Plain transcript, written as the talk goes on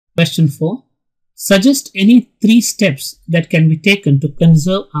Question 4. Suggest any 3 steps that can be taken to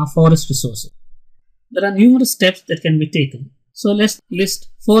conserve our forest resources. There are numerous steps that can be taken. So let's list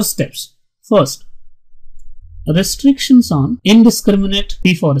 4 steps. First, restrictions on indiscriminate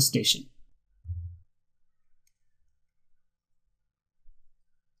deforestation.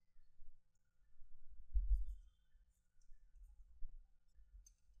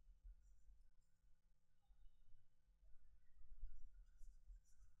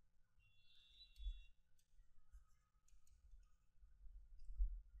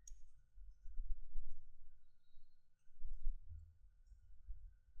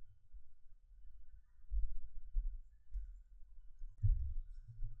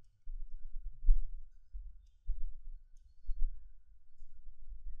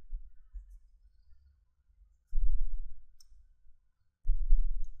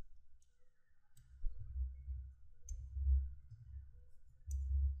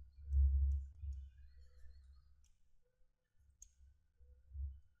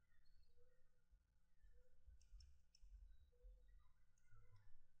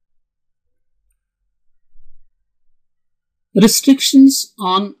 Restrictions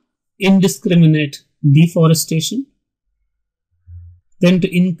on indiscriminate deforestation. Then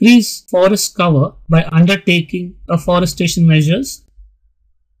to increase forest cover by undertaking afforestation measures.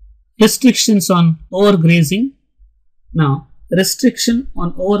 Restrictions on overgrazing. Now, restriction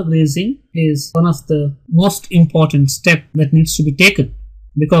on overgrazing is one of the most important steps that needs to be taken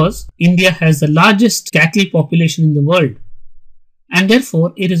because India has the largest cattle population in the world, and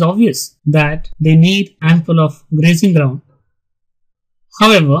therefore it is obvious that they need ample of grazing ground.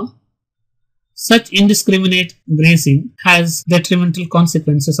 However, such indiscriminate grazing has detrimental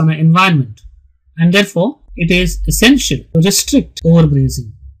consequences on our environment, and therefore it is essential to restrict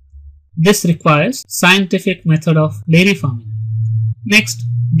overgrazing. This requires scientific method of dairy farming. Next,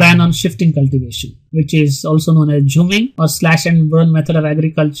 ban on shifting cultivation, which is also known as jhuming or slash and burn method of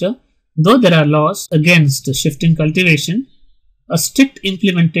agriculture. Though there are laws against shifting cultivation, a strict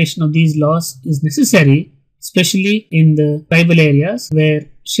implementation of these laws is necessary, especially in the tribal areas where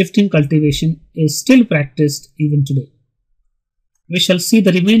shifting cultivation is still practiced even today. We shall see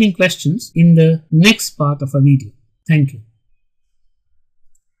the remaining questions in the next part of our video. Thank you.